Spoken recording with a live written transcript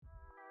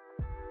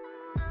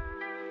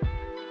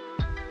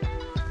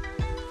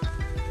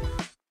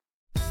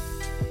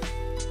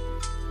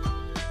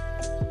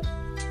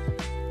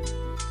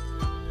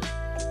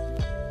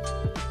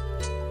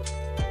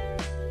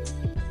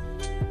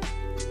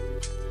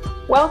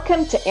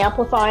Welcome to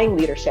Amplifying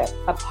Leadership,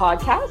 a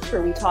podcast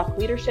where we talk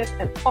leadership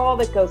and all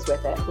that goes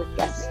with it, with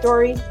guest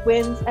stories,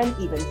 wins, and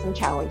even some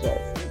challenges.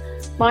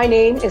 My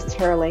name is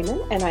Tara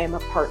Lehman, and I am a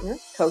partner,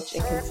 coach,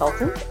 and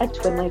consultant at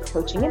Twin Life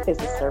Coaching and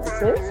Business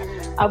Services,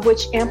 of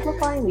which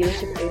Amplifying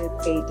Leadership is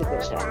a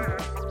division.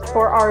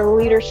 For our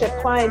leadership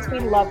clients, we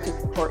love to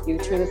support you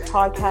through this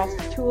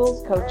podcast,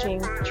 tools,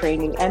 coaching,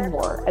 training, and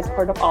more as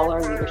part of all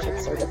our leadership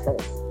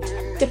services.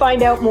 To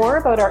find out more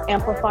about our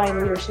Amplifying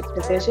Leadership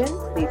division,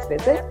 please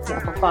visit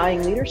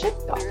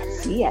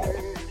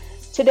amplifyingleadership.ca.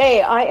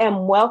 Today, I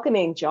am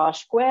welcoming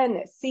Josh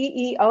Gwinn,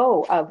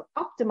 CEO of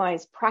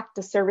Optimized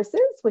Practice Services,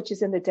 which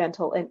is in the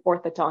dental and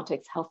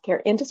orthodontics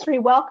healthcare industry.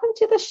 Welcome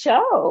to the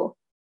show.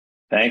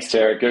 Thanks,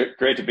 Tara.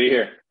 Great to be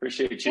here.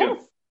 Appreciate you.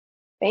 Yes.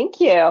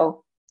 Thank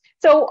you.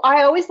 So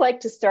I always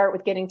like to start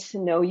with getting to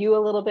know you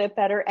a little bit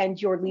better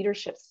and your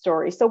leadership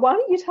story. So why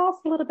don't you tell us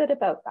a little bit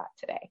about that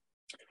today?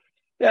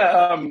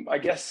 Yeah, I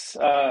guess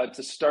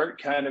to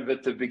start kind of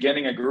at the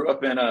beginning, I grew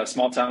up in a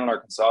small town in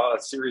Arkansas, a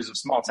series of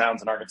small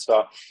towns in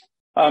Arkansas.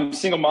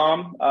 Single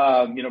mom,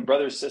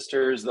 brothers,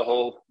 sisters, the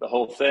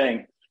whole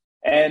thing,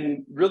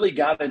 and really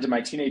got into my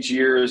teenage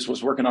years,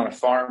 was working on a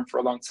farm for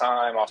a long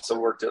time. Also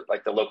worked at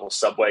like the local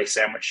Subway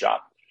sandwich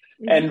shop,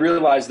 and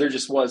realized there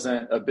just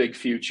wasn't a big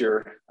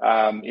future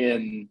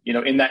in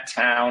that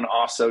town.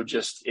 Also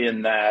just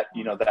in that,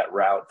 that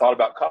route. Thought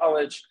about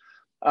college.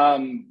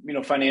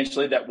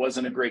 Financially, that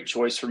wasn't a great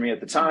choice for me at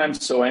the time.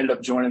 So I ended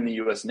up joining the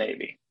U.S.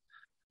 Navy,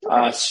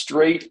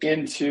 straight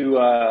into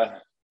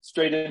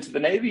the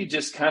Navy.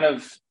 Just kind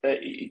of,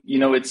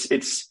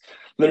 it's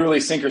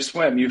literally sink or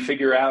swim. You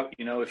figure out,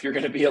 if you're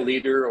going to be a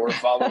leader or a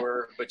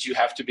follower, but you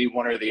have to be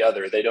one or the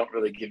other. They don't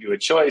really give you a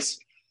choice.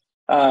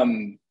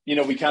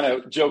 We kind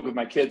of joke with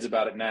my kids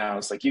about it now.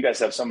 It's like, you guys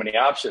have so many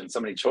options, so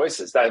many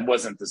choices. That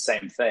wasn't the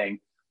same thing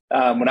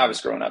when I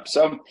was growing up.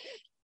 So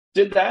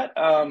did that,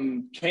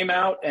 came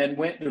out and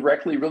went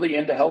directly really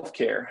into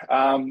healthcare.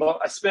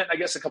 I spent,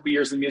 a couple of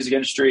years in the music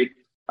industry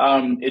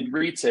in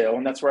retail,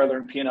 and that's where I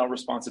learned P&L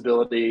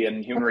responsibility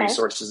and human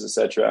resources, et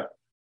cetera.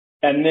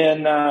 And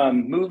then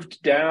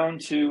moved down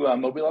to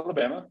Mobile,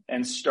 Alabama,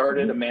 and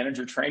started a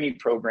manager training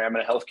program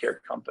in a healthcare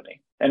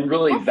company. And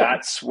really,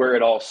 that's where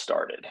it all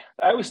started.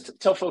 I always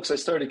tell folks I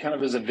started kind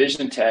of as a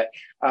vision tech,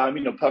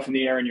 puffing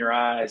the air in your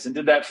eyes, and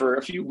did that for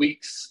a few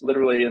weeks,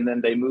 literally. And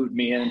then they moved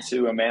me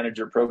into a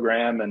manager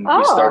program, and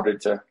we started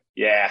to,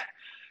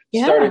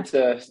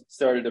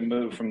 started to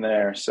move from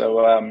there.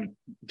 So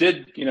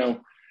did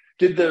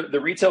the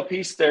retail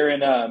piece there in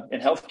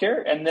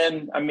healthcare. And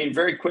then,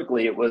 very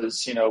quickly it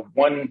was,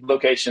 one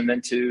location,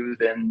 then two,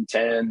 then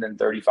 10, then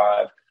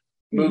 35,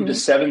 moved to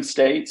 7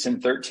 states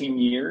in 13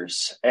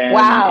 years. And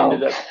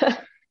ended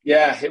up,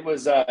 it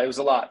was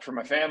a lot for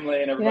my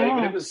family and everybody,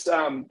 but it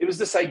was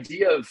this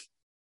idea of,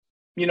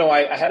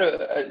 I had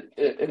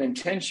an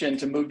intention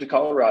to move to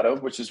Colorado,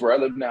 which is where I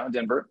live now in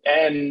Denver.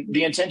 And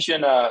the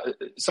intention,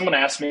 someone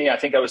asked me, I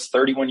think I was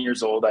 31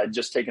 years old. I'd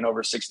just taken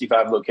over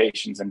 65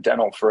 locations in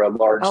dental for a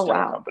large dental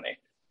company.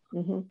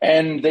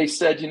 And they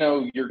said,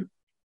 you're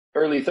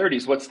early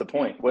 30s. What's the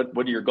point? What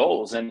are your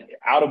goals? And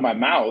out of my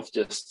mouth,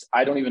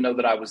 I don't even know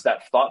that I was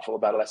that thoughtful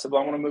about it. I said,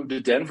 well, I want to move to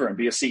Denver and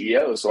be a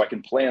CEO so I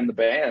can play in the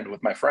band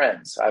with my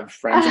friends. I have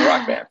friends in a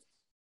rock band.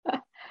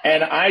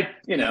 And I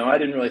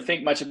didn't really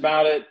think much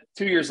about it.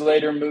 2 years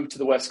later, moved to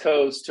the West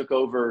Coast, took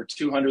over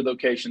 200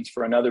 locations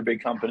for another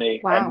big company.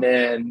 Wow. And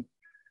then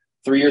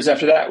 3 years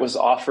after that was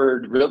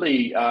offered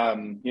really,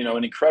 an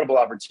incredible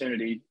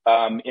opportunity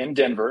in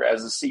Denver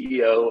as the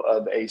CEO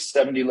of a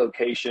 70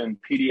 location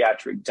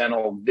pediatric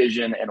dental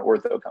vision and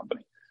ortho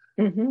company.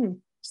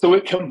 So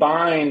it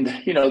combined,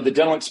 the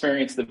dental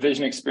experience, the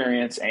vision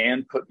experience,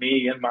 and put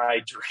me in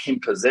my dream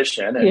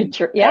position. And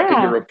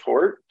happy to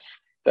report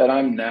that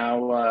I'm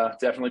now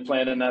definitely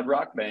playing in that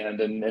rock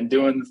band and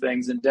doing the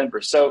things in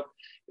Denver. So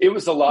it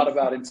was a lot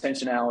about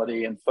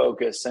intentionality and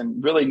focus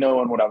and really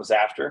knowing what I was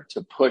after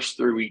to push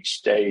through each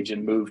stage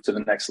and move to the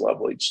next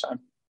level each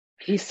time.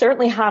 You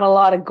certainly had a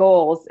lot of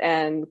goals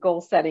and goal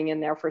setting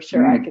in there for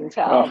sure, I can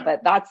tell.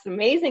 But that's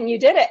amazing. You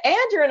did it.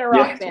 And you're in a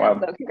rock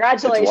band. So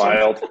congratulations. It's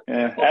wild.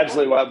 Yeah,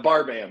 absolutely wild.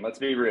 Bar band, let's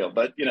be real.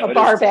 But, a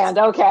bar band,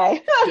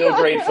 okay. Still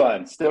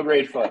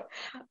great fun.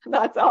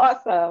 That's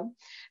awesome.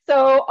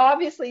 So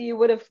obviously you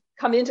would have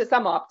come into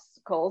some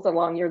obstacles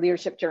along your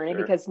leadership journey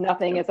because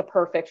nothing is a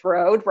perfect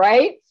road,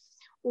 right?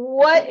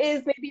 What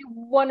is maybe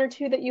one or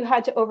two that you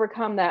had to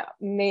overcome that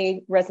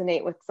may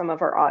resonate with some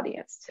of our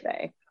audience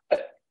today?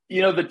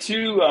 The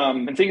two,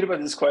 and thinking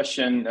about this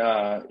question,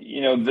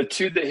 the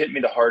two that hit me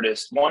the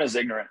hardest, one is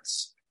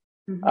ignorance.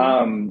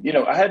 I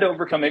had to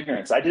overcome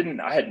ignorance. I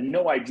had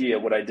no idea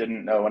what I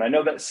didn't know. And I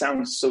know that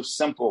sounds so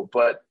simple,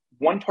 but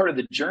one part of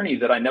the journey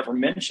that I never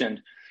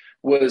mentioned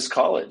was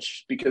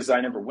college, because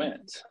I never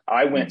went.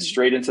 I went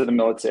straight into the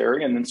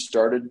military and then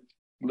started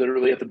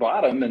literally at the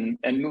bottom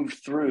and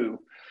moved through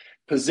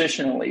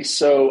positionally.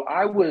 So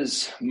I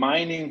was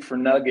mining for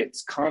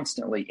nuggets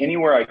constantly,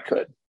 anywhere I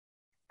could.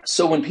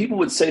 So when people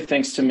would say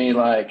things to me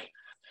like,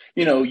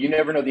 you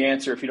never know the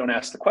answer if you don't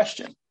ask the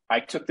question,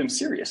 I took them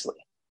seriously.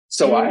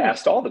 So I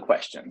asked all the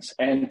questions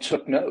and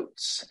took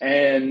notes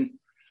and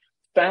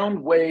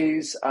found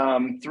ways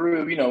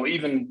through,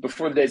 even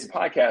before the days of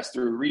podcasts,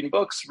 through reading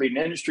books,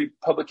 reading industry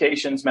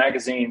publications,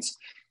 magazines.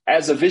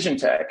 As a vision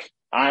tech,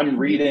 I'm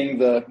reading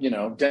the,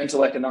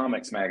 dental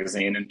economics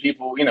magazine, and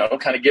people,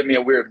 kind of give me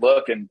a weird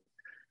look, and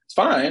it's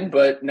fine.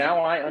 But now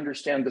I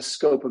understand the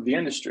scope of the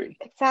industry.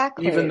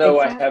 Exactly. Even though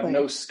I have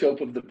no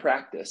scope of the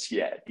practice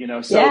yet,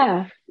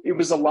 so it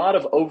was a lot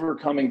of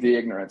overcoming the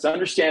ignorance,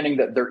 understanding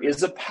that there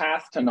is a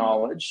path to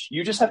knowledge.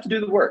 You just have to do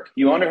the work.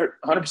 You 100%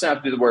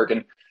 have to do the work.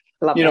 And,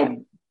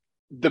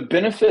 the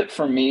benefit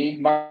for me,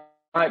 my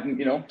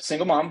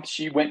single mom,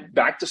 she went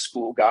back to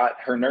school, got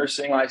her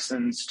nursing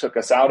license, took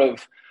us out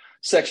of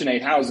Section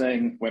 8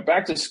 housing, went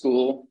back to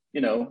school,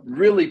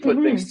 really put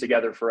things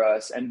together for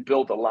us and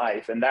built a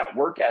life. And that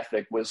work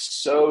ethic was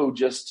so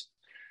just,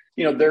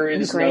 there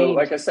is no,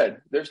 like I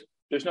said,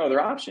 there's no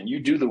other option. You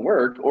do the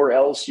work or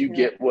else you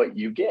get what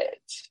you get.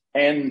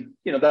 And,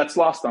 that's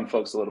lost on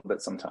folks a little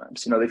bit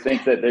sometimes. They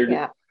think that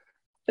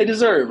they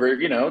deserve, or,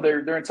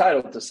 they're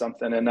entitled to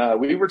something. And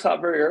we were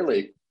taught very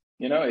early,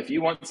 if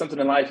you want something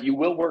in life, you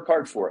will work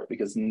hard for it,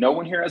 because no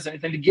one here has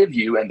anything to give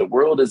you, and the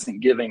world isn't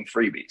giving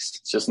freebies.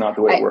 It's just not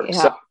the way it works.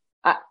 So,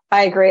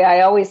 I agree.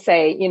 I always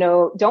say,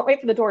 don't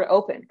wait for the door to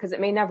open, because it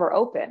may never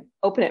open.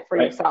 Open it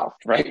for yourself.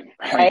 Right.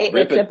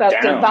 It's about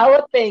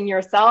developing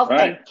yourself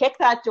and kick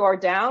that door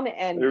down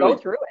and go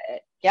through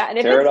it. Yeah. And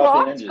if it's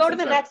locked, go to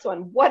the next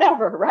one,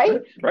 whatever,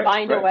 right?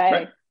 Find a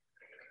way.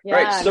 Yeah,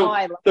 right.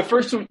 So the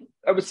first one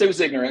I would say was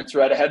ignorance,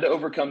 right? I had to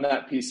overcome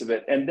that piece of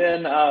it. And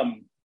then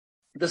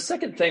the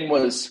second thing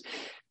was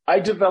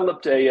I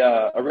developed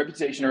a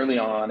reputation early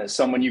on as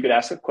someone you could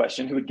ask a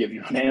question who would give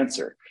you an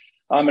answer.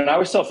 And I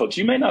always tell folks,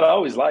 you may not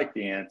always like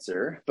the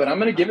answer, but I'm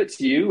going to give it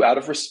to you out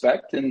of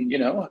respect and,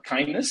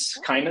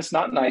 kindness,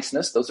 not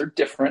niceness. Those are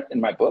different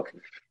in my book.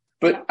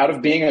 But out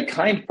of being a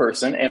kind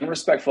person and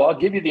respectful, I'll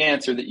give you the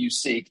answer that you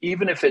seek,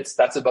 even if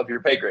that's above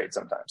your pay grade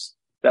sometimes.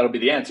 That'll be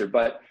the answer.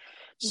 But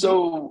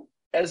so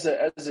as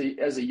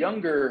a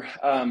younger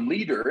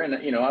leader, and,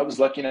 I was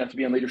lucky enough to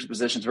be in leadership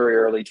positions very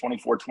early,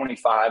 24,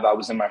 25, I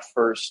was in my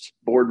first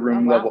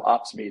boardroom level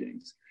ops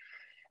meetings.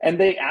 And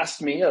they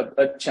asked me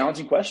a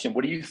challenging question.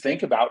 What do you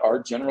think about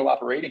our general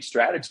operating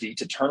strategy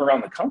to turn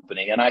around the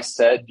company? And I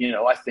said,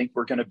 I think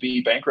we're going to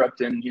be bankrupt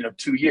in,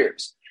 2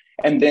 years.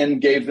 And then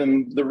gave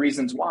them the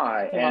reasons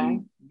why.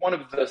 And one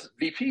of the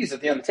VPs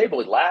at the end of the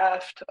table, he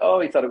laughed. Oh,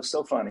 he thought it was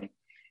so funny.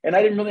 And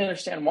I didn't really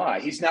understand why.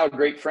 He's now a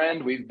great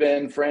friend. We've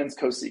been friends,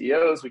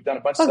 co-CEOs. We've done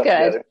a bunch of stuff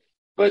together.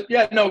 But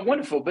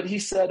wonderful. But he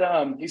said,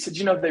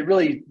 they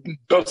really,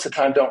 most of the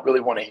time, don't really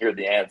want to hear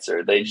the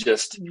answer. They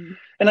just,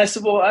 and I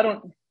said, well,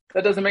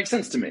 that doesn't make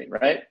sense to me,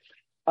 right?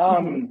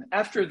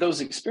 After those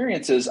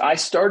experiences, I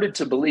started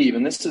to believe,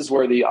 and this is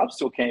where the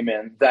obstacle came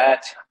in,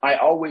 that I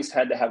always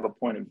had to have a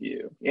point of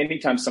view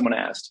anytime someone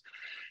asked.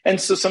 And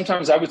so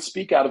sometimes I would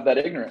speak out of that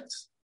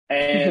ignorance.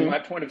 And my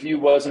point of view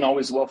wasn't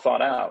always well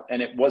thought out,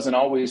 and it wasn't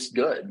always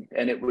good.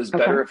 And it was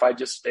better if I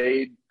just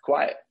stayed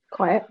quiet.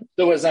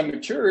 So as I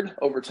matured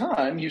over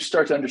time, you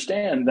start to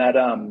understand that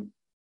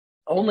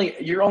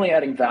you're only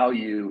adding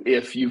value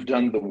if you've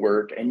done the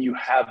work and you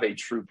have a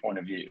true point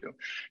of view.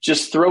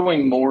 Just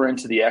throwing more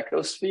into the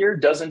ecosphere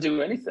doesn't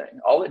do anything.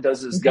 All it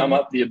does is gum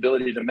up the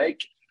ability to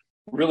make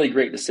really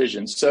great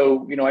decisions.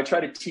 So, I try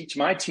to teach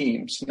my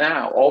teams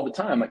now all the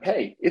time, like,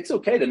 hey, it's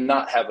okay to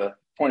not have a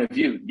point of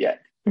view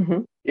yet.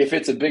 If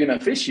it's a big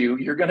enough issue,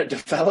 you're going to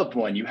develop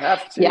one. You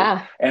have to.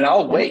 Yeah. And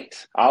I'll wait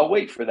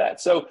for that.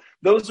 So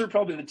those are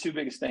probably the two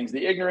biggest things,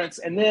 the ignorance,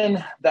 and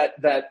then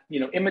that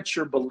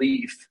immature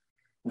belief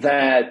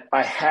that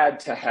I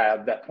had to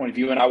have that point of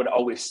view. And I would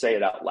always say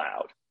it out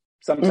loud.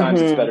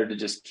 Sometimes it's better to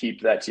just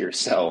keep that to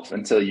yourself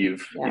until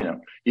you've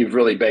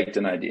really baked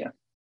an idea.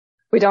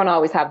 We don't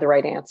always have the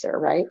right answer,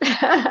 right?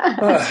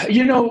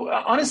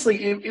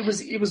 Honestly,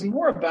 it was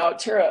more about,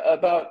 Tara,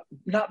 about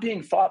not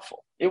being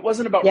thoughtful. It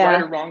wasn't about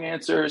right or wrong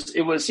answers.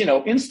 It was,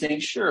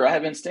 instincts. Sure, I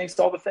have instincts,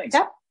 all the things.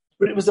 Yeah.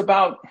 But it was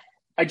about,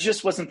 I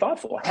just wasn't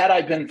thoughtful. Had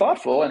I been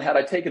thoughtful and had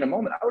I taken a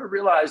moment, I would have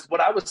realized what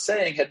I was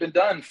saying had been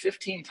done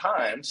 15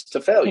 times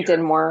to failure. It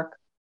didn't work.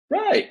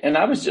 Right. And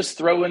I was just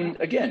throwing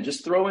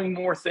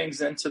more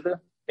things into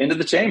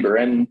the chamber.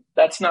 And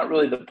that's not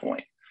really the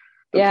point.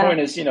 The point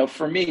is,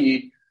 for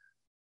me,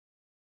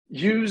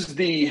 use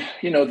the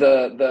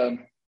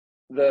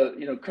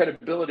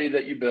credibility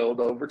that you build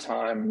over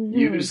time,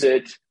 use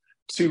it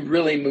to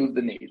really move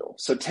the needle.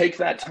 So take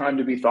that time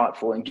to be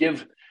thoughtful and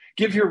give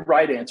your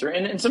right answer.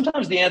 And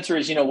sometimes the answer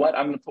is, I'm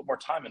going to put more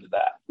time into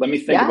that. Let me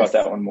think about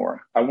that one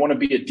more. I want to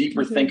be a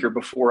deeper thinker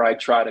before I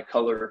try to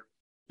color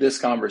this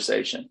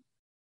conversation.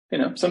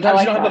 Sometimes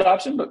you don't have that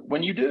option, but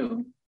when you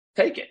do,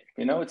 take it.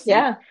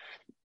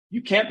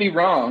 You can't be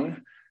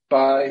wrong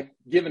by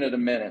giving it a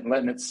minute and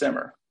letting it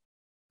simmer.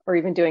 Or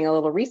even doing a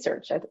little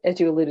research, as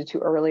you alluded to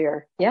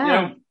earlier.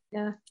 Yeah.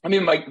 I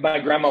mean, my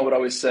grandma would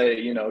always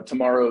say,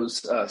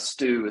 tomorrow's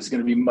stew is going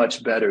to be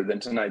much better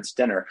than tonight's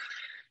dinner.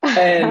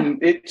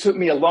 And it took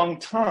me a long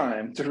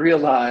time to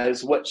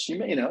realize what she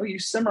meant. You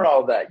simmer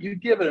all that, you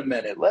give it a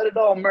minute, let it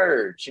all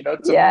merge.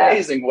 It's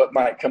amazing what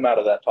might come out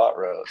of that pot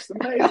roast.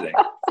 Amazing.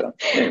 So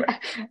anyway.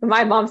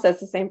 My mom says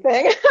the same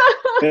thing.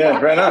 Yeah,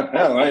 right on.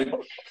 Yeah,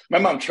 my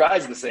mom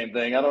tries the same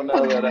thing. I don't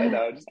know that I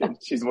know. Just kidding.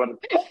 She's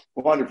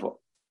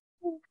wonderful.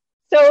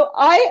 So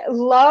I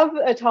love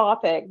a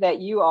topic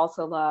that you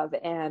also love,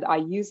 and I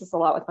use this a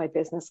lot with my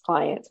business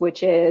clients,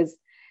 which is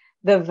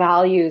the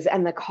values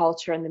and the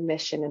culture and the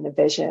mission and the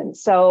vision.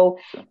 So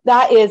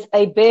that is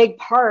a big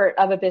part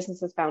of a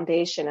business's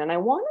foundation. And I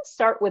want to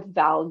start with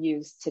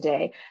values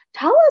today.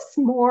 Tell us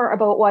more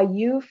about why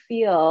you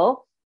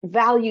feel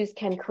values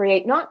can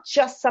create not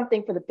just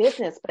something for the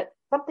business, but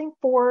something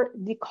for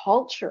the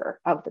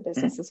culture of the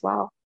business as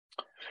well.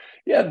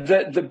 Yeah,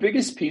 the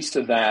biggest piece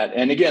of that,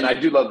 and again, I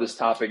do love this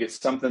topic. It's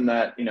something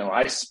that,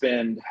 I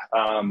spend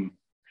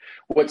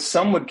what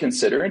some would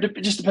consider, and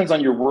it just depends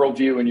on your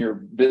worldview and your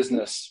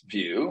business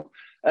view,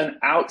 an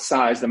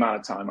outsized amount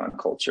of time on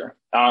culture.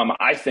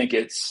 I think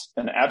it's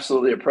an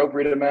absolutely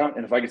appropriate amount,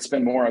 and if I could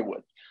spend more, I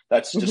would.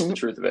 That's just the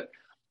truth of it.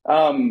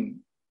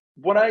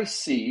 What I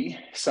see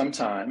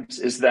sometimes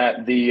is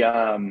that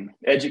the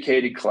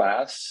educated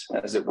class,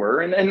 as it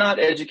were, and not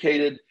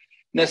educated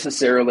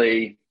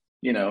necessarily,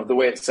 the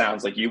way it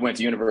sounds like you went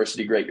to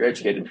university, great, you're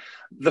educated.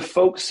 The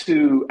folks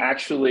who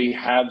actually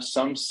have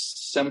some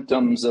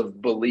symptoms of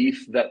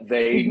belief that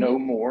they know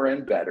more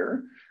and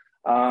better,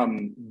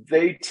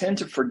 they tend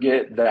to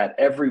forget that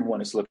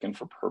everyone is looking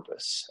for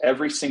purpose.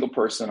 Every single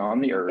person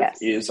on the earth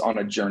is on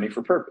a journey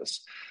for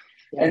purpose.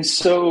 And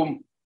so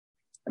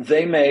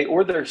they may,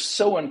 or they're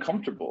so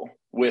uncomfortable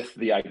with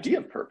the idea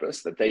of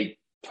purpose that they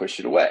push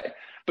it away.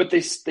 But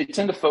they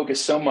tend to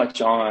focus so much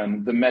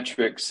on the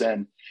metrics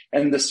and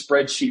the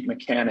spreadsheet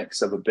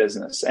mechanics of a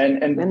business.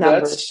 And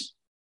that's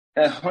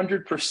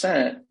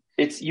 100%.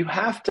 You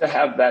have to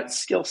have that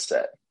skill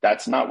set.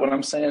 That's not what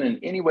I'm saying in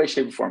any way,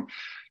 shape, or form.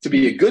 To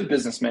be a good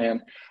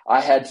businessman,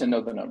 I had to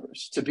know the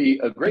numbers. To be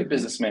a great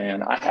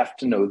businessman, I have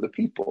to know the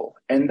people.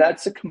 And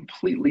that's a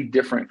completely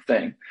different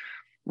thing.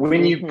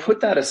 When you put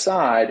that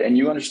aside and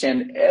you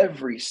understand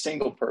every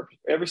single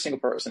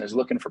person is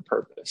looking for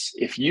purpose,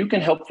 if you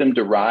can help them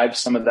derive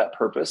some of that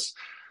purpose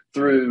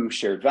through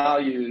shared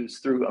values,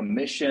 through a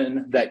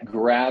mission that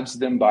grabs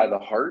them by the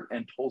heart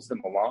and pulls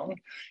them along,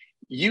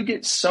 you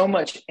get so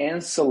much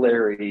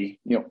ancillary,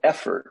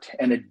 effort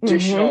and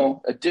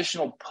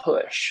additional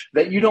push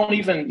that you don't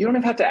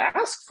even have to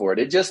ask for it.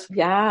 It just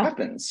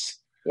happens.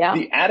 Yeah.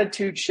 The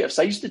attitude shifts.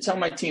 I used to tell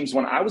my teams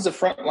when I was a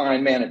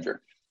frontline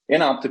manager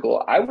in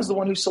optical, I was the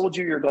one who sold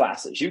you your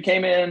glasses. You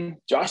came in,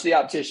 Josh, the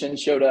optician,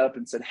 showed up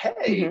and said,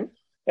 hey,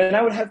 and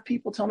I would have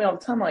people tell me all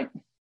the time, like,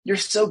 you're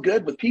so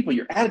good with people.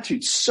 Your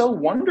attitude's so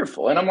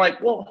wonderful. And I'm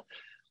like, well,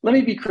 let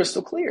me be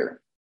crystal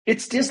clear.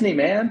 It's Disney,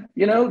 man.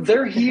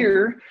 They're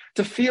here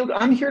to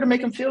I'm here to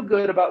make them feel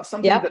good about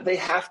something that they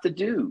have to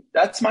do.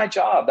 That's my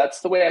job.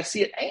 That's the way I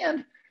see it.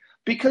 And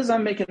because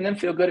I'm making them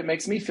feel good, it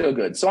makes me feel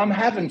good. So I'm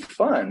having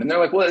fun. And they're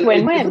like, well, it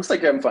looks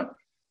like you're having fun.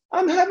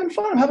 I'm having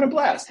fun. I'm having a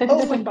blast.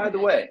 Oh, and by the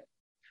way,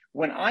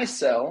 when I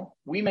sell,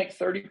 we make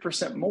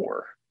 30%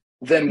 more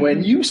than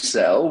when you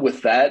sell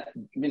with that,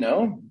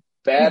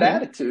 bad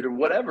attitude or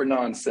whatever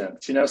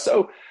nonsense,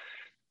 So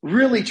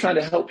really trying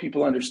to help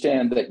people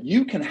understand that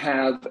you can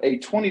have a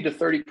 20 to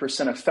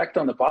 30% effect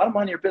on the bottom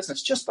line of your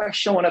business just by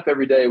showing up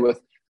every day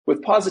with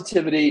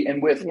positivity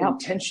and with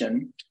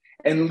intention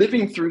and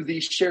living through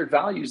these shared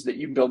values that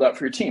you build out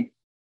for your team.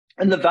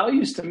 And the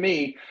values, to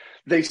me,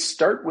 they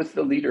start with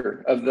the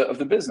leader of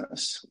the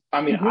business.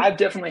 I mean, I've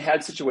definitely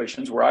had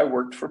situations where I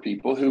worked for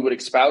people who would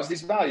espouse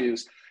these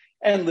values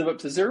and live up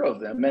to zero of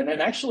them. And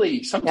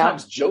actually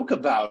sometimes joke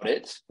about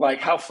it,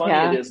 like how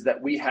funny it is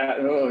that we have,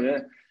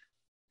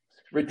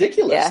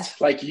 ridiculous. Yeah.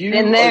 Like you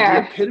are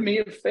the epitome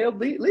of failed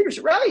leaders,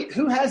 right?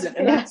 Who hasn't?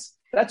 And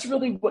that's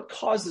really what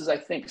causes, I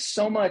think,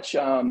 so much,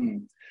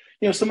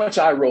 so much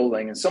eye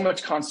rolling and so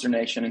much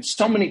consternation. And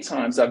so many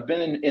times I've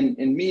been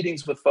in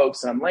meetings with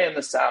folks and I'm laying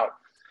this out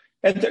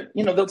and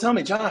they'll tell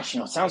me, Josh,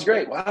 sounds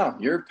great. Wow.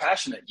 You're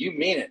passionate. You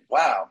mean it.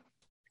 Wow.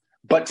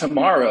 But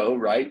tomorrow,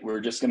 right,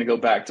 we're just going to go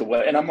back to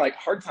and I'm like,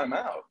 hard time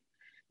out.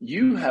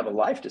 You have a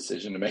life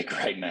decision to make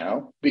right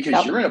now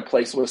because you're in a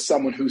place with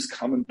someone who's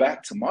coming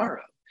back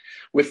tomorrow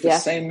with the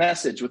same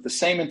message, with the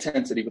same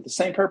intensity, with the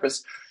same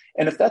purpose.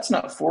 And if that's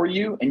not for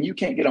you and you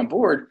can't get on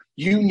board,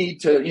 you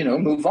need to,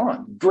 move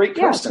on. Great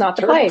person. It's not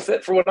the terrible place.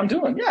 Fit for what I'm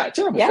doing. Yeah,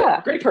 terrible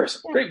fit. Great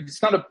person. Yeah. Great.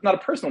 It's not a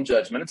personal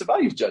judgment. It's a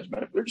values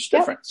judgment. We're just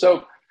different.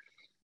 So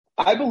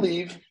I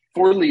believe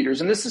for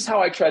leaders, and this is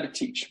how I try to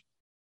teach,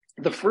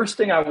 the first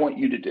thing I want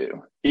you to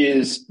do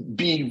is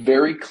be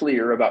very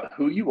clear about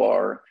who you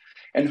are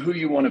and who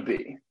you want to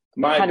be.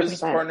 My 100%.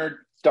 Business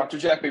partner, Dr.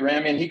 Jack B.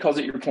 Ramian, he calls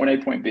it your point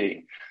A, point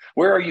B.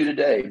 Where are you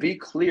today? Be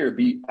clear,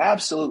 be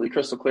absolutely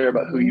crystal clear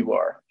about who you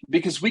are,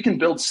 because we can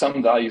build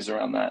some values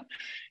around that.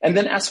 And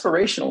then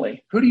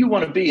aspirationally, who do you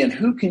want to be and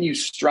who can you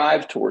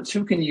strive towards?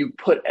 Who can you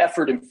put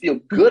effort and feel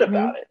good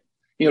about it,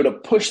 to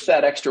push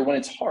that extra when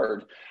it's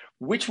hard?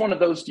 Which one of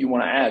those do you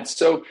want to add?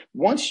 So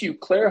once you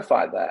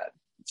clarify that,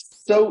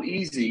 so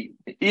easy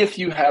if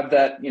you have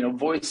that,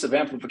 voice of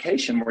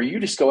amplification where you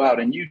just go out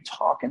and you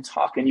talk and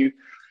talk and you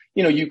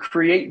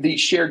create these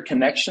shared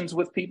connections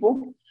with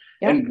people.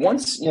 Yeah. And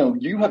once,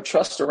 you have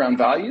trust around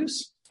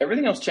values,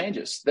 everything else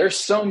changes. There's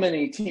so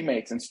many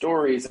teammates and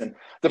stories, and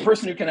the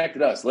person who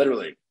connected us,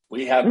 literally,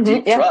 we have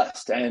deep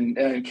trust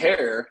and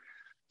care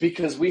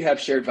because we have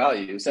shared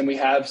values. And we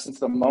have, since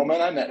the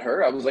moment I met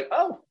her, I was like,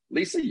 oh,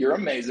 Lisa, you're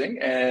amazing.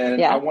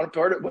 And I want to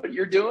part of what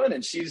you're doing.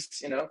 And she's,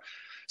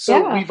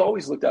 so we've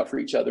always looked out for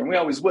each other, and we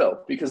always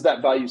will, because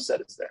that value set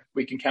is there.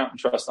 We can count and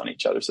trust on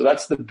each other. So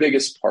that's the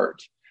biggest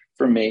part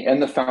for me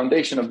and the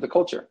foundation of the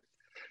culture.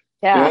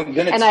 Yeah. I was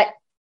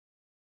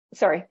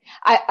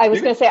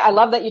going to say, I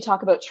love that you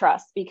talk about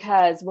trust,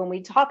 because when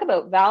we talk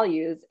about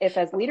values, if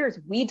as leaders,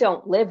 we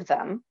don't live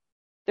them,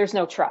 there's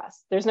no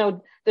trust. There's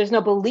no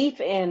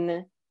belief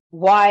in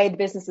why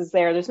business is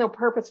there. There's no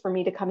purpose for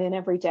me to come in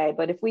every day.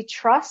 But if we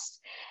trust,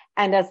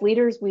 and as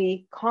leaders,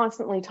 we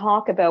constantly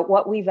talk about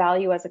what we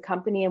value as a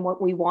company and what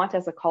we want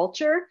as a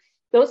culture,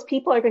 those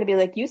people are going to be,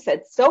 like you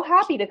said, so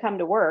happy to come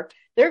to work.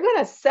 They're going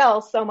to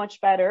sell so much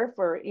better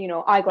for,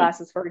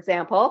 eyeglasses, for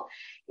example.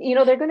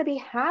 They're going to be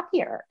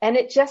happier, and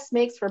it just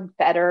makes for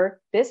better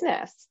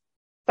business.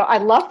 So I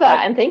love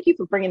that. And thank you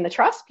for bringing the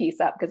trust piece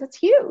up, because it's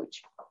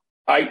huge.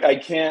 I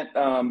can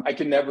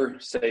never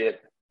say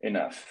it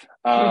enough.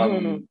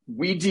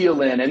 We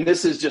deal in, and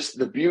this is just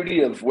the beauty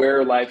of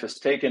where life has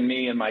taken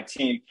me and my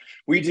team.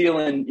 We deal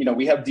in,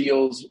 we have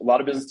deals, a lot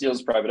of business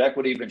deals, private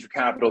equity, venture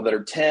capital, that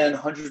are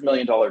 $10-100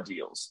 million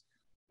deals.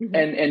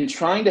 And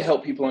trying to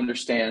help people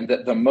understand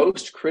that the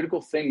most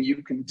critical thing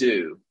you can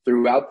do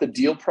throughout the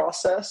deal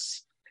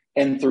process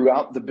and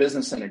throughout the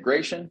business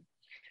integration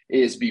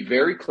is be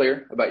very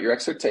clear about your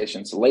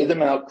expectations, lay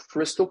them out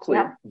crystal clear.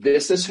 Yeah.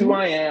 This is who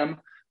I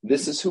am.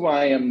 This is who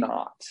I am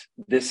not.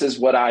 This is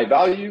what I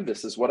value.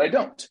 This is what I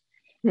don't.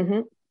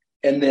 And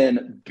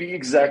then be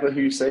exactly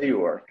who you say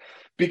you are.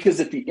 Because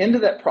at the end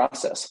of that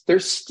process,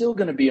 there's still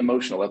going to be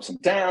emotional ups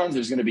and downs.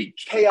 There's going to be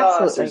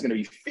chaos. Absolutely. There's going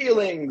to be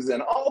feelings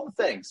and all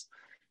the things.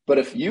 But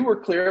if you were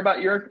clear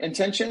about your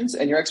intentions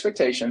and your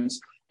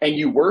expectations, and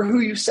you were who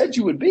you said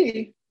you would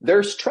be,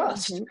 there's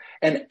trust.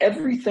 And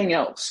everything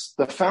else,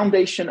 the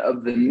foundation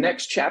of the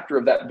next chapter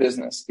of that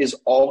business, is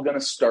all going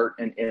to start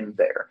and end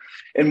there.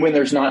 And when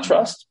there's not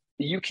trust,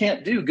 you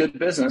can't do good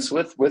business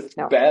with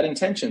bad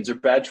intentions or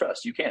bad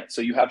trust. You can't.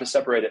 So you have to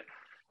separate it.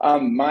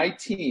 My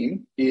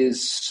team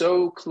is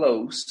so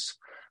close.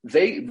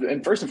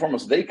 And first and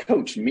foremost, they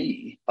coach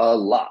me a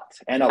lot.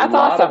 And That's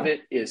lot awesome. Of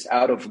it is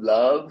out of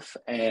love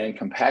and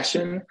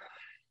compassion.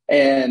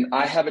 And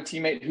I have a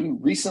teammate who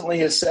recently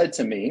has said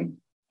to me,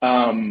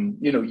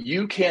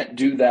 you can't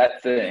do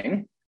that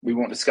thing. We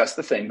won't discuss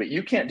the thing, but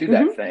you can't do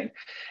that thing.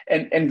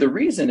 And the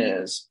reason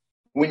is,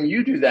 when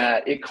you do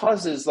that, it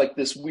causes like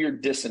this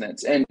weird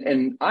dissonance.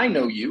 And I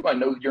know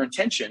your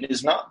intention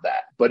is not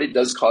that, but it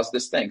does cause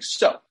this thing.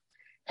 So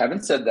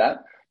having said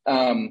that,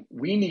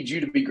 we need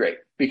you to be great,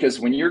 because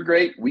when you're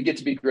great, we get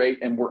to be great,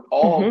 and we're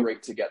all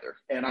great together.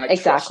 And I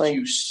trust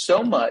you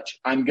so much.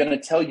 I'm going to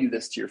tell you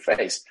this to your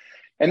face.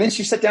 And then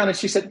she sat down and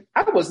she said,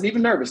 I wasn't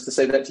even nervous to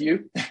say that to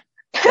you.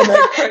 And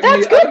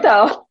that's good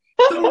though.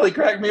 Totally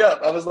cracked me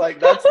up. I was like,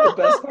 that's the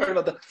best part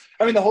about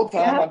the whole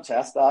time I'm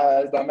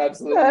chastised. I'm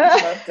absolutely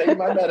taking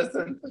my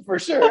medicine for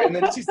sure. And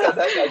then she said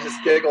that, and I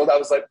just giggled. I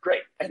was like,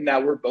 great. And now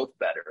we're both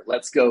better.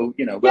 Let's go,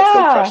 let's go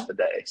crush the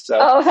day.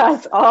 So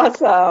that's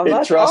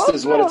awesome. Trust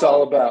is what it's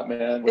all about,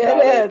 man.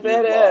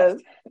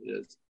 It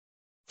is.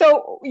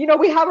 So,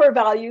 we have our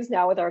values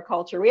now with our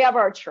culture. We have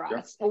our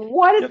trust. Sure.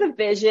 What does the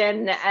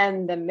vision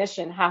and the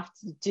mission have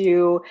to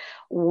do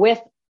with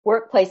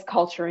workplace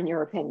culture, in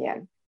your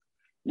opinion?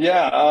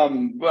 Yeah.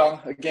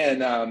 Well,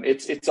 again,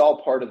 it's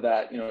all part of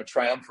that,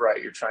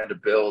 triumvirate you're trying to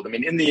build. I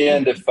mean, in the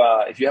end, if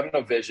you have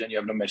no vision, you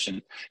have no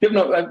mission.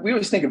 We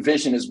always think of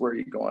vision as where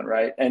you're going,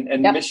 right?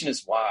 And mission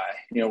is why.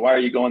 Why are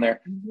you going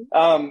there?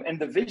 And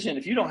the vision,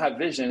 if you don't have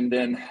vision,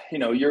 then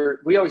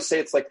we always say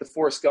it's like the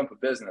Forrest Gump of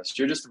business.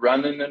 You're just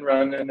running and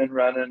running and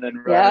running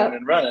and running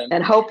and running,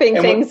 and hoping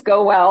things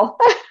go well.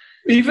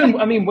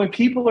 When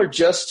people are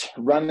just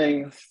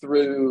running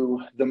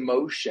through the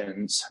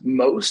motions,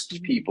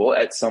 most people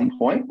at some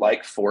point,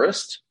 like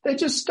Forrest, they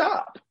just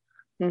stop.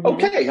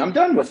 Okay, I'm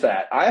done with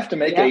that. I have to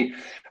make a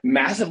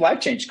massive life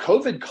change.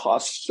 COVID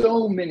caused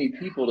so many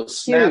people to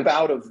snap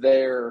out of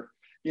their,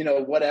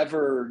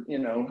 whatever,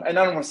 and I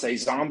don't want to say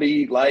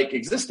zombie-like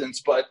existence,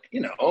 but,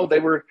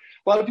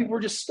 a lot of people were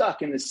just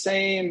stuck in the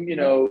same,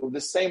 the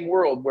same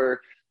world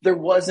where there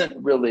wasn't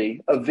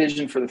really a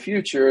vision for the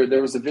future.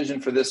 There was a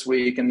vision for this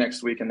week and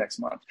next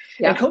month.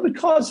 Yeah. And COVID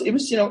caused, it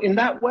was, in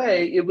that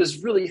way, it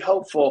was really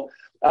helpful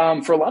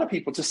for a lot of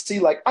people to see,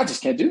 like, I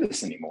just can't do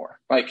this anymore.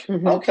 Like,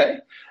 okay.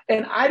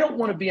 And I don't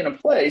want to be in a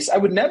place, I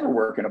would never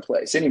work in a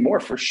place anymore,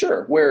 for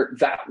sure, where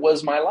that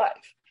was my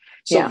life.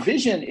 So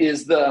vision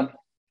is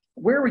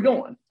where are we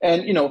going?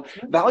 And,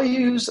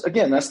 values,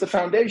 again, that's the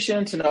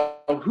foundation to know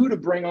who to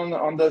bring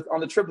on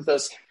the trip with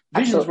us.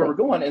 Vision is where we're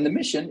going, and the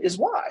mission is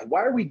why.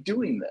 Why are we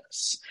doing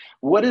this?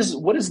 What is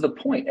the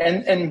point?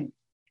 And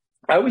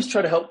I always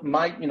try to help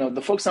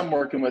the folks I'm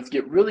working with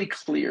get really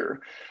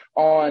clear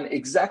on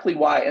exactly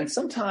why. And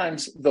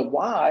sometimes the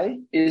why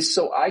is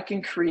so I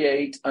can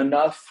create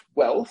enough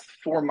wealth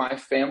for my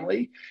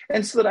family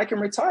and so that I can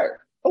retire.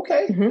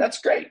 Okay, that's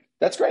great.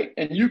 That's great.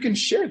 And you can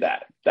share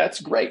that. That's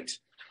great.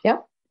 Yeah.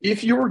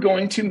 If you're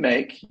going to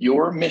make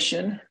your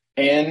mission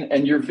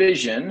and your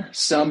vision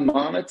some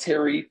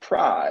monetary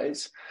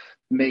prize,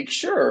 make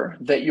sure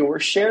that you're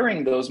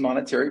sharing those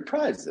monetary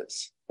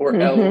prizes, or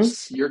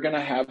else you're going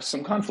to have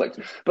some conflict.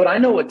 But I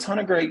know a ton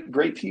of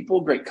great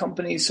people, great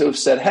companies who have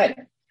said, hey,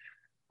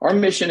 our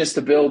mission is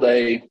to build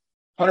a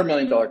 $100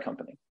 million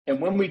company. And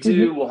when we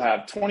do, we'll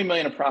have 20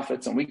 million of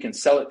profits and we can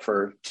sell it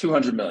for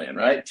 200 million,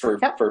 right? For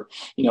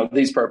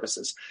these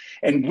purposes.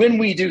 And when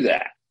we do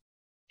that,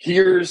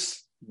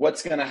 here's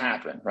what's going to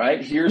happen,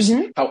 right? Here's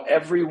how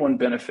everyone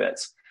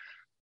benefits.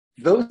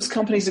 Those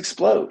companies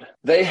explode.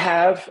 They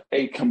have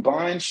a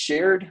combined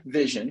shared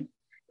vision,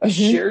 a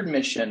shared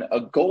mission,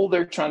 a goal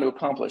they're trying to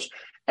accomplish.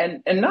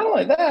 And not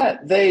only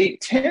that, they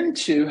tend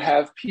to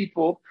have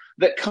people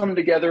that come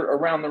together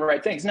around the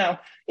right things. Now,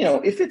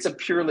 if it's a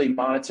purely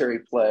monetary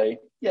play,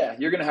 yeah,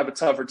 you're going to have a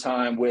tougher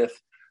time with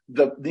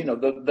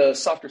the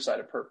softer side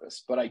of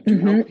purpose. But I do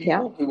know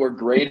people who are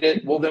great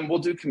at, well, then we'll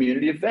do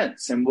community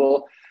events and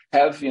we'll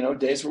have,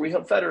 days where we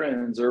help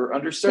veterans or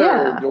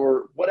underserved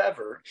or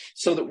whatever,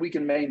 so that we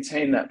can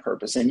maintain that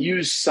purpose and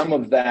use some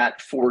of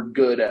that for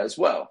good as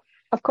well.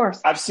 Of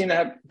course. I've seen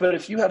that. But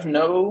if you have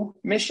no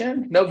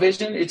mission, no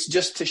vision, it's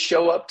just to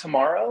show up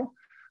tomorrow,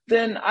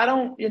 then I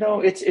don't,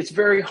 it's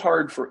very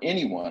hard for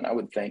anyone, I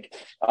would think,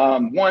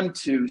 one,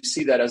 to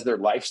see that as their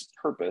life's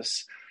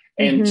purpose,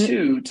 and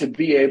two, to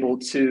be able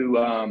to,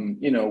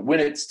 when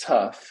it's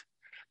tough,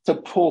 to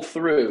pull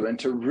through and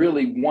to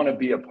really want to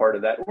be a part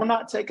of that, or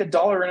not take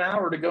 $1 an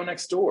hour to go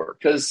next door.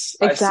 Cause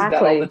I see that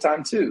all the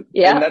time too.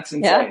 Yeah. And that's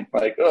insane. Yeah.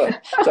 Like,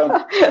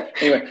 so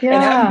anyway,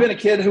 and having been a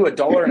kid who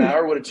 $1 an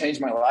hour would have changed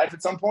my life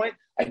at some point,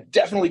 I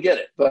definitely get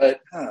it.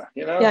 But,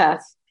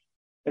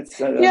 it's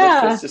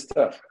just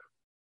tough.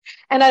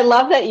 And I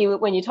love that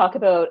when you talk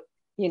about,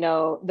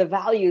 the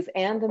values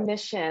and the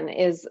mission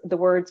is the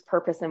words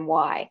purpose and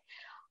why.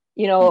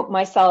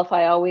 Myself,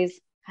 I always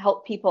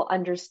help people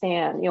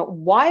understand,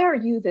 why are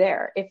you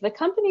there? If the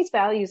company's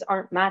values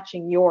aren't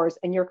matching yours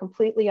and you're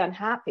completely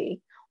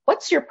unhappy,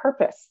 what's your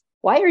purpose?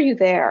 Why are you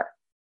there?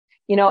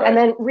 Right. And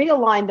then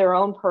realign their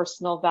own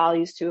personal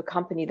values to a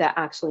company that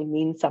actually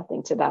means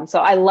something to them. So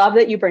I love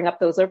that you bring up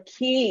those are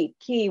key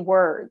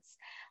words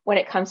when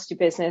it comes to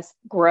business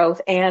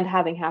growth and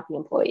having happy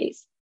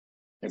employees.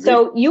 Agreed.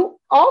 So you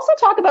also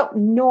talk about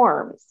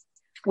norms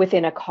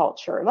within a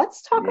culture.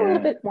 Let's talk a little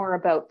bit more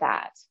about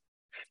that.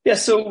 Yeah.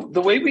 So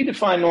the way we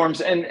define norms,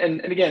 and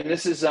again,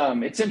 this is,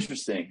 it's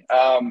interesting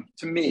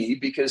to me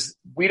because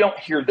we don't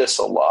hear this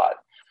a lot.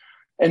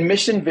 And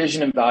mission,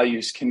 vision, and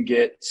values can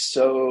get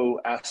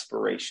so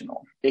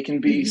aspirational. It can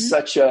be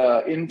such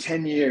in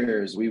 10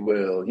 years, we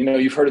will,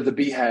 you've heard of the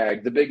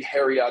BHAG, the big,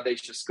 hairy,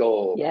 audacious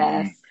goal.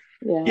 Yes.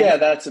 Yeah,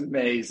 that's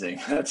amazing.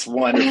 That's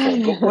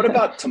wonderful. But what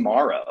about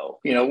tomorrow?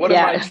 What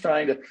am I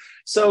trying to?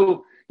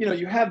 So,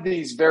 you have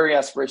these very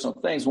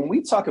aspirational things. When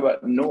we talk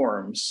about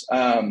norms,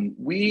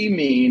 we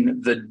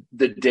mean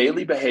the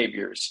daily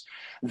behaviors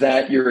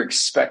that you're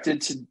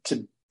expected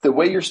to the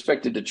way you're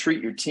expected to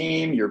treat your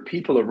team, your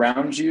people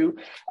around you,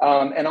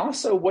 and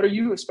also what are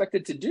you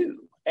expected to do?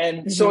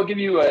 And so I'll give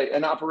you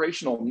an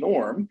operational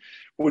norm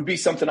would be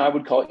something I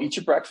would call eat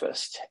your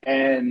breakfast.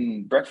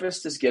 And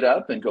breakfast is get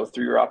up and go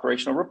through your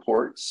operational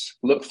reports,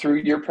 look through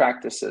your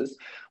practices,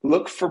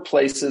 look for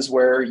places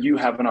where you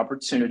have an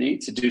opportunity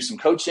to do some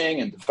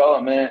coaching and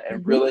development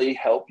and really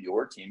help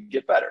your team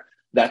get better.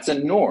 That's a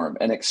norm,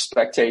 an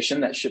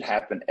expectation that should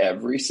happen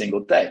every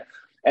single day.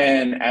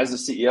 And as a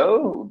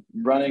CEO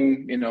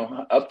running,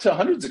 up to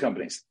hundreds of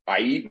companies, I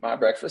eat my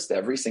breakfast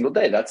every single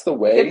day. That's the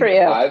way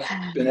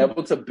I've been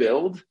able to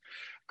build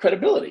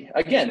credibility.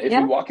 Again, if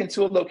we walk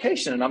into a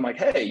location and I'm like,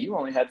 hey, you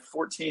only had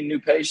 14 new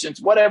patients,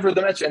 whatever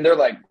the metric, and they're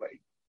like, wait,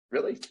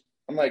 really?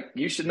 I'm like,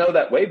 you should know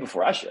that way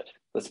before I should.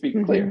 Let's be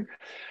clear.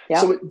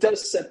 Yeah. So it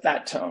does set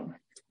that tone.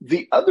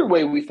 The other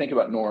way we think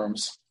about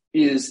norms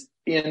is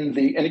and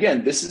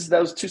again, this is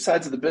those two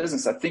sides of the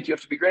business I think you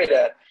have to be great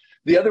at.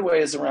 The other way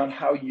is around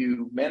how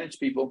you manage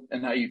people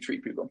and how you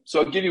treat people.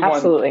 So I'll give you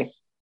one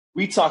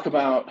we talk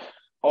about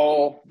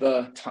all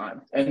the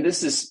time. And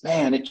this is,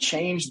 it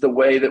changed the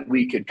way that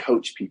we could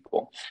coach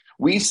people.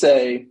 We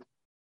say,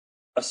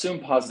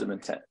 assume positive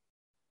intent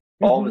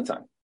all the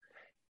time.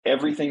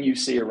 Everything you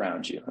see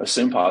around you,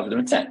 assume positive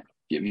intent.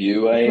 Give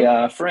you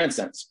a, for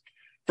instance,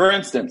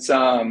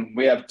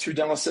 we have two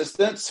dental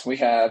assistants. We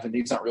have, and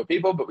these aren't real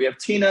people, but we have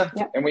Tina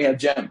and we have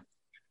Jim.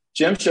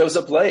 Jim shows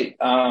up late,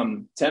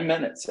 10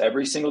 minutes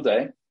every single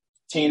day.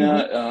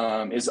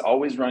 Tina is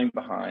always running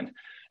behind.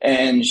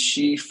 And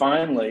she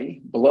finally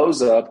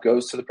blows up,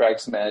 goes to the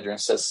practice manager and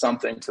says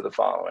something to the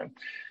following.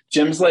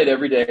 Jim's late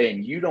every day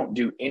and you don't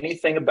do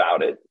anything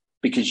about it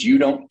because you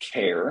don't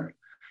care.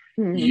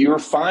 You're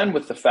fine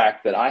with the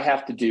fact that I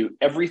have to do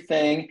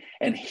everything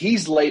and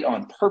he's late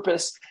on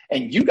purpose.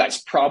 And you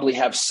guys probably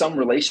have some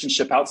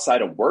relationship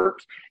outside of work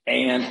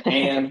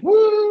and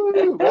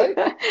woo,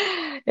 right?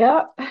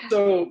 Yeah.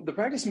 So the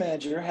practice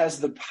manager has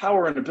the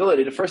power and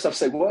ability to first off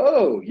say,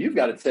 whoa, you've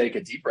got to take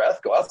a deep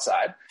breath, go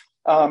outside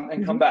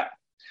and come back.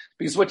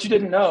 Because what you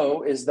didn't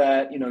know is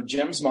that,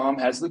 Jim's mom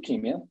has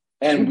leukemia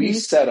and we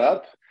set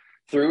up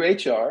through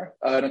HR,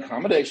 an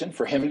accommodation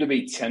for him to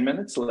be 10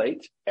 minutes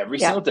late every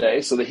single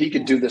day so that he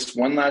could do this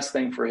one last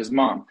thing for his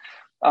mom.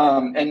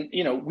 And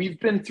we've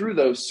been through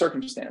those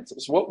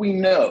circumstances. What we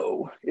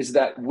know is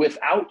that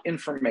without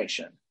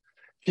information,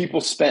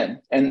 people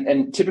spin.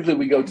 And typically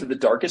we go to the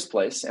darkest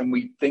place and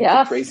we think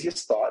the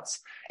craziest thoughts.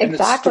 And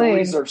the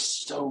stories are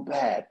so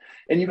bad.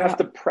 And you have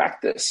to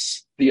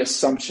practice the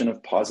assumption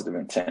of positive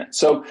intent.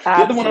 So the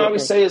other one I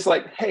always say is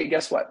like, hey,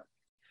 guess what?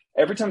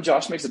 Every time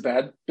Josh makes a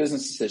bad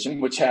business decision,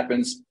 which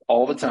happens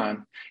all the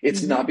time,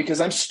 it's not because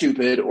I'm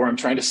stupid or I'm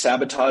trying to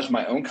sabotage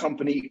my own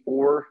company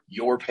or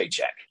your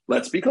paycheck.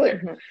 Let's be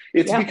clear.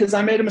 It's because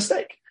I made a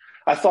mistake.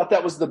 I thought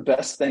that was the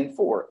best thing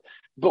for it.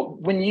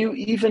 But when you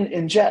even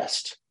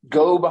ingest,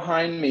 go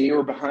behind me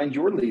or behind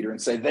your leader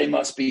and say, they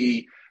must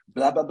be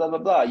blah, blah, blah, blah,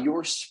 blah,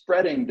 you're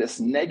spreading this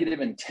negative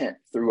intent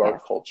through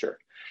our culture.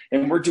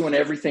 And we're doing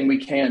everything we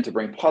can to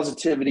bring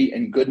positivity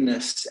and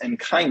goodness and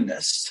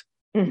kindness.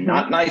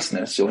 Not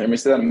niceness. You'll hear me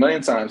say that a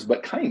million times,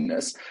 but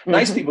kindness.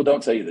 Nice people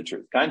don't tell you the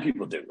truth. Kind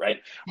people do, right?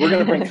 We're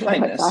going to bring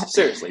kindness.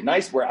 Seriously,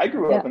 nice. Where I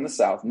grew up in the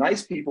South,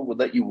 nice people would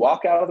let you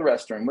walk out of the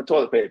restroom with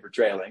toilet paper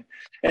trailing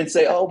and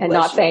say, oh,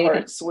 bless your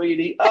heart,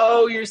 sweetie.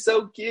 Oh, you're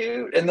so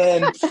cute. And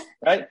then,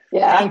 right?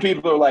 Kind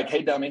people are like,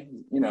 hey, dummy,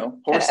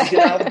 horses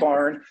get out of the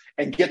barn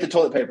and get the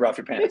toilet paper off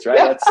your pants, right?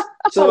 That's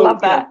so. I love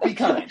that. Be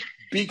kind.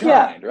 Be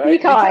kind, right? Be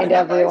kind,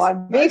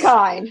 everyone. Be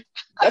kind.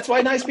 That's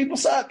why nice people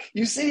suck.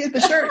 You see the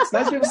shirts.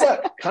 Nice people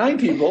suck. Kind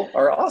people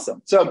are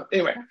awesome. So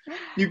anyway,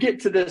 you get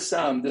to this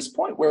this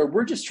point where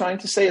we're just trying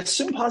to say,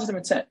 assume positive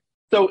intent.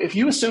 So if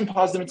you assume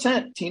positive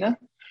intent, Tina,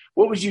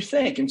 what would you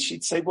think? And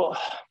she'd say, well,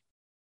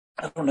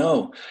 I don't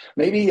know.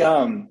 Maybe,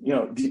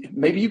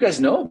 maybe you guys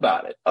know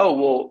about it. Oh,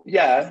 well,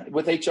 yeah,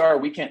 with HR,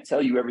 we can't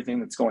tell you everything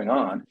that's going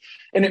on.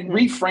 And it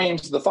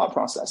reframes the thought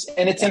process.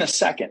 And it's in a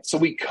second. So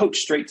we coach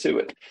straight to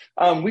it.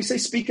 We say,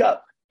 speak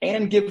up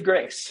and give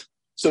grace.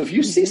 So if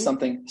you see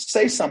something,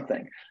 say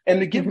something.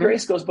 And the give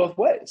grace goes both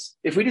ways.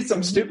 If we did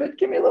something stupid,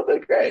 give me a little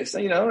bit of grace,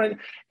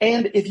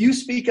 and if you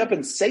speak up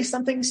and say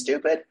something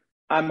stupid,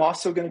 I'm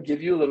also going to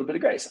give you a little bit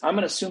of grace. I'm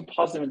going to assume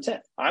positive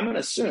intent. I'm going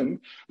to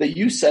assume that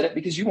you said it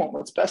because you want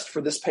what's best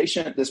for this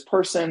patient, this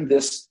person,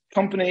 this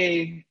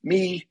company,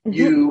 me,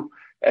 you,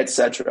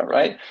 etc.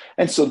 Right?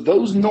 And so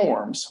those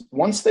norms,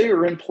 once they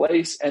are in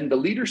place and the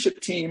leadership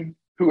team,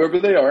 whoever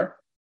they are,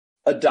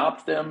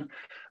 adopt them,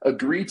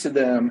 agree to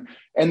them,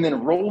 and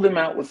then roll them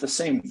out with the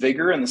same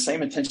vigor and the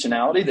same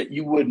intentionality that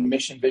you would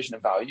mission, vision,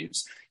 and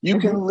values, you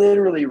can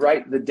literally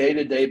write the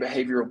day-to-day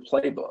behavioral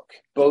playbook,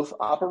 both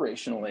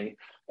operationally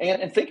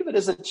and think of it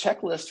as a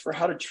checklist for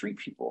how to treat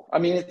people. I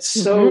mean, it's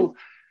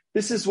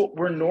this is what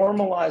we're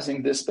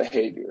normalizing this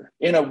behavior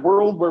in a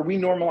world where we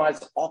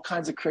normalize all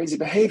kinds of crazy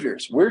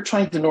behaviors. We're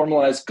trying to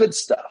normalize good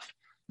stuff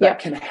that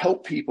can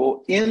help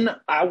people in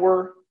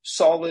our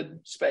solid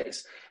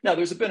space. Now,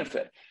 there's a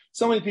benefit.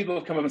 So many people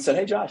have come up and said,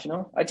 hey, Josh,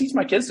 I teach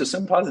my kids to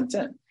assume positive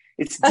intent.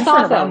 It's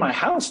different around my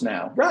house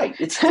now. Right.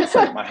 It's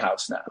different at my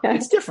house now.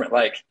 It's different.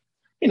 Like,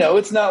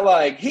 it's not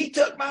like he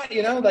took my,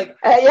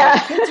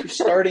 my kids are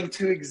starting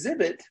to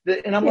exhibit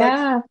that. And I'm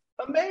like,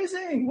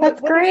 amazing.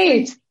 That's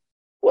great.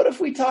 What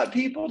if we taught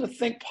people to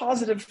think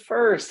positive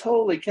first?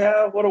 Holy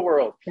cow, what a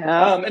world.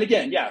 Yeah. And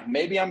again,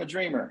 maybe I'm a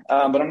dreamer,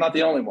 but I'm not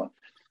the only one.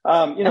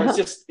 It's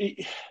just,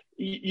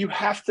 you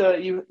have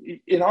to,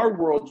 in our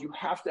world, you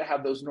have to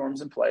have those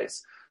norms in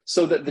place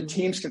so that the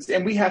teams can,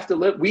 and we have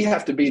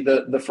to be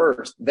the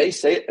first. They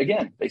say it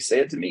again, they say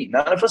it to me.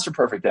 None of us are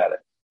perfect at it.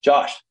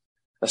 Josh,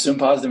 assume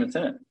positive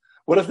intent.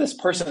 What if this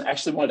person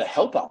actually wanted to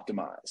help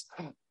optimize?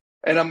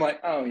 And I'm like,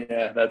 oh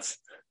yeah,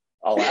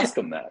 I'll ask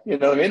them that. You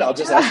know what I mean? I'll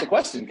just ask the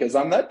question because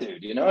I'm that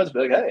dude, it's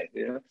like, hey,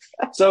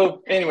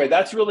 So anyway,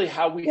 that's really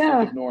how we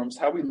think of norms,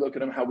 how we look at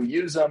them, how we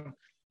use them.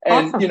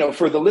 And,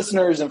 for the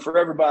listeners and for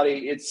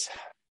everybody,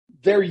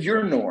 they're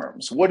your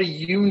norms. What do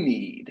you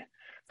need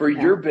for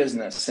your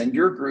business and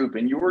your group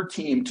and your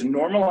team to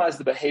normalize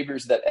the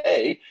behaviors that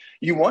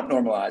you want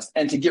normalized,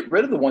 and to get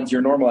rid of the ones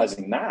you're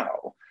normalizing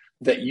now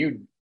that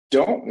you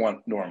don't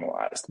want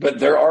normalized? But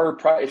there are,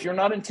 if you're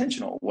not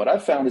intentional, what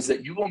I've found is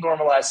that you will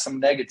normalize some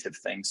negative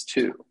things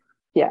too.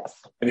 Yes.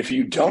 And if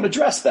you don't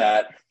address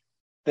that,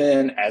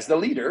 then as the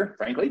leader,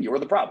 frankly, you're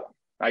the problem.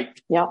 I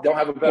don't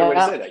have a better way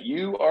to say that.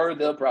 You are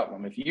the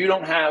problem. If you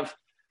don't have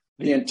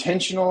the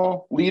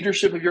intentional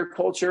leadership of your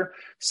culture,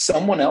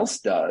 someone else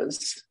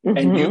does,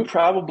 and you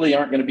probably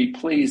aren't going to be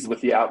pleased with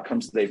the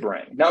outcomes they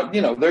bring. Now,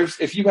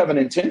 if you have an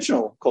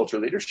intentional culture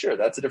leader, sure,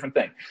 that's a different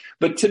thing.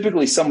 But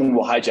typically someone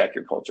will hijack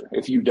your culture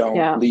if you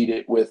don't lead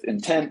it with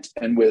intent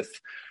and with,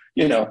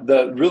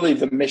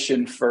 the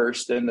mission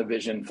first and the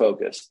vision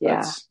focused. You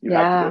have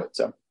to do it.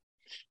 So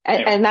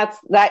And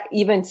that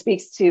even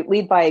speaks to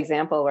lead by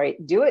example, right?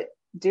 Do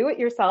it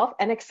yourself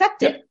and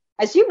accept it.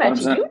 As you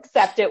mentioned, 100%. You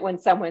accept it when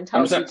someone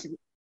tells 100%. You to,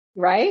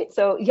 right?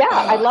 So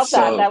I love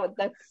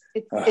that.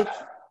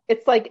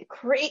 It's like it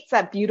creates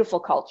that beautiful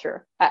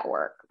culture at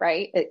work,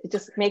 right? It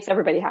just makes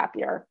everybody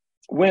happier.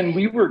 When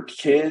we were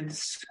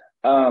kids,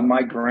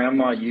 my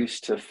grandma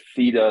used to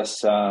feed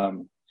us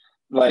and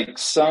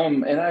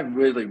I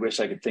really wish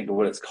I could think of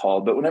what it's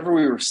called, but whenever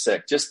we were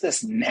sick, just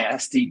this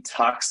nasty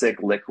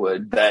toxic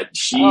liquid that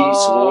she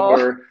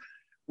swore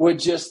would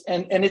just,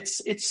 and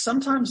it's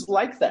sometimes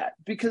like that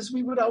because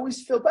we would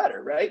always feel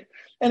better, right?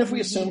 And if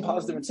we assume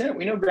positive intent,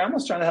 we know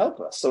grandma's trying to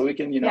help us so we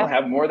can,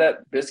 have more of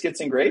that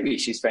biscuits and gravy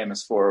she's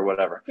famous for or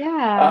whatever.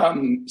 Yeah.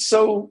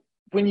 So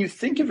when you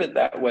think of it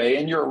that way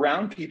and you're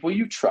around people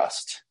you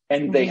trust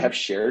and they have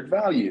shared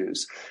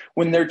values,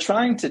 when they're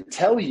trying to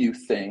tell you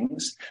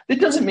things, it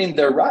doesn't mean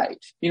they're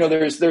right.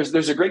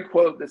 There's a great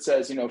quote that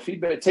says,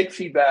 take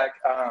feedback,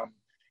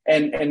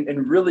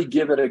 and really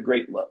give it a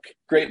great look.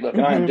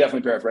 And I am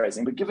definitely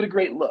paraphrasing, but give it a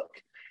great look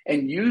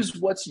and use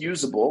what's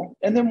usable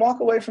and then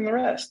walk away from the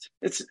rest.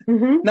 It's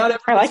not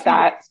everything's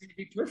going to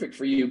be perfect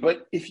for you,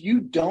 but if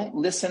you don't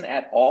listen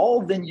at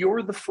all, then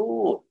you're the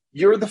fool.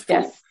 You're the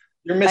fool. Yes,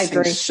 you're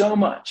missing so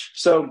much.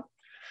 So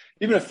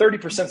even if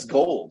 30% is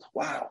gold,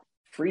 wow,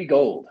 free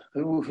gold.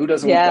 Who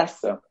doesn't want that?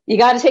 So, you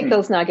got to take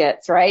those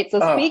nuggets, right? So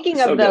speaking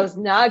of those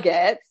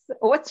nuggets,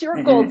 what's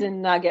your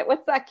golden nugget?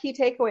 What's that key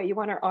takeaway you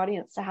want our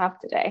audience to have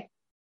today?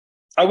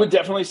 I would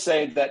definitely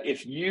say that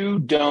if you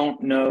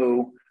don't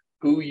know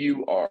who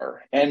you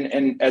are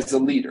and as a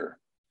leader,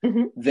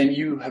 then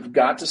you have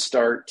got to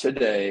start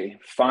today,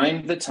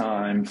 find the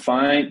time,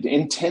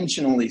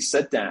 intentionally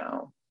sit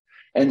down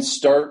and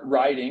start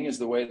writing is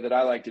the way that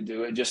I like to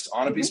do it. Just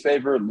on a piece of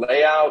paper,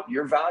 lay out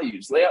your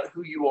values, lay out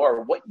who you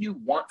are, what you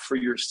want for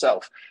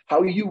yourself,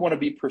 how you want to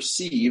be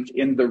perceived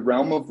in the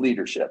realm of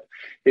leadership.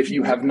 If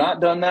you have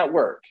not done that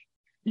work,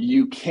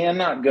 you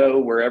cannot go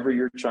wherever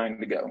you're trying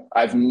to go.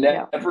 I've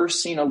never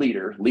seen a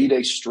leader lead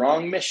a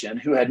strong mission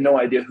who had no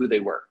idea who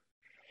they were.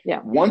 Yeah.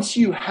 Once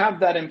you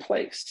have that in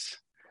place,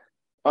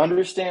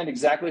 understand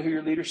exactly who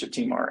your leadership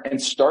team are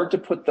and start to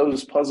put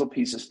those puzzle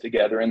pieces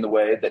together in the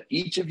way that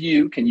each of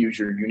you can use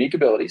your unique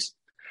abilities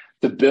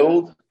to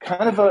build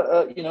kind of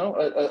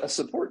a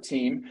support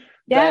team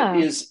that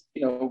is,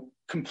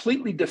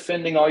 completely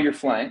defending all your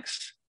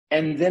flanks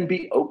and then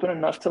be open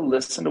enough to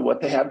listen to what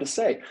they have to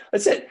say.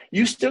 That's it.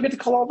 You still get to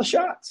call all the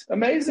shots.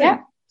 Amazing. Yeah.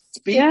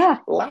 Speak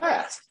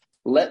last.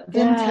 Let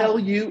them tell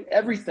you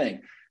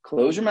everything.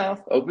 Close your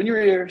mouth, open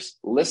your ears,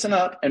 listen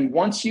up. And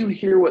once you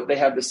hear what they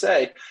have to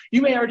say,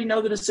 you may already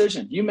know the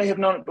decision. You may have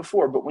known it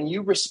before, but when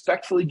you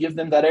respectfully give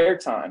them that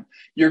airtime,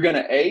 you're going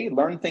to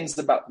learn things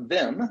about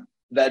them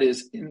that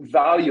is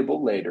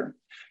invaluable later.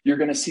 You're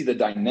going to see the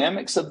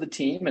dynamics of the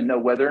team and know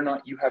whether or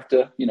not you have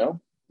to,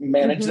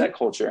 manage that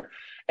culture.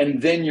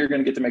 And then you're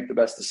going to get to make the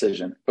best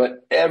decision.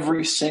 But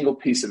every single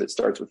piece of it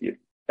starts with you.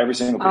 Every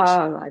single piece.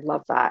 Oh, I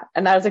love that.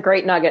 And that was a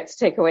great nugget to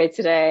take away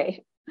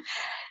today.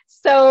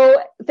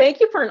 So thank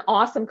you for an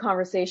awesome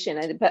conversation,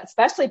 and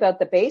especially about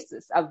the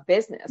basis of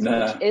business,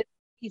 which is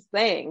these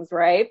things,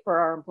 right, for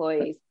our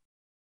employees.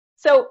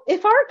 So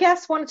if our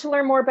guests wanted to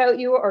learn more about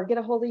you or get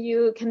a hold of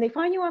you, can they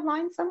find you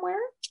online somewhere?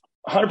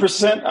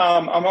 100%.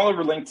 I'm all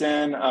over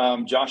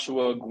LinkedIn,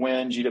 Joshua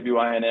Gwinn,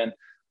 Gwinn.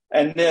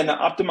 And then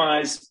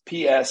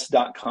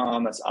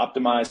optimizeps.com. That's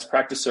Optimize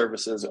Practice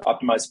Services.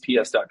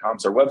 Optimizeps.com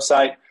is our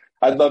website.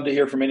 I'd love to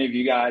hear from any of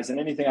you guys and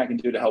anything I can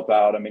do to help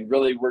out. I mean,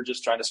 really, we're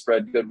just trying to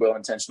spread goodwill,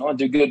 intentional, and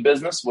do good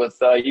business with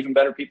even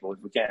better people if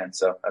we can.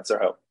 So that's our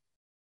hope.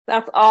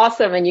 That's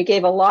awesome. And you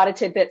gave a lot of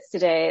tidbits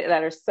today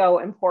that are so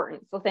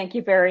important. So thank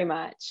you very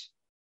much.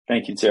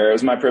 Thank you, Tara. It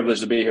was my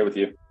privilege to be here with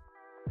you.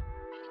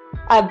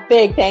 A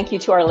big thank you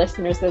to our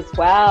listeners as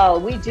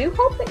well. We do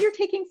hope that you're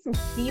taking some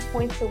key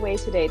points away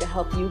today to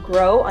help you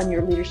grow on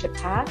your leadership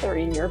path or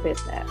in your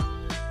business.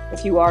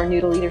 If you are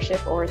new to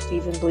leadership or a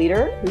seasoned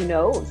leader who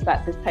knows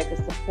that this type of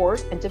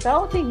support and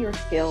developing your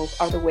skills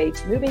are the way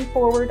to moving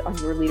forward on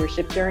your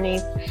leadership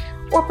journeys,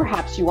 or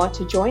perhaps you want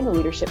to join the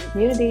leadership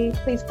community,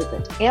 please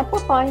visit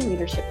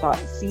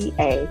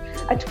amplifyingleadership.ca,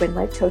 a Twin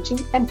Life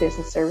coaching and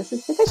business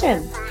services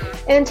division.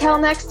 And until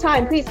next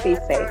time, please be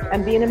safe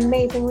and be an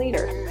amazing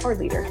leader or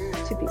leader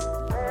to be.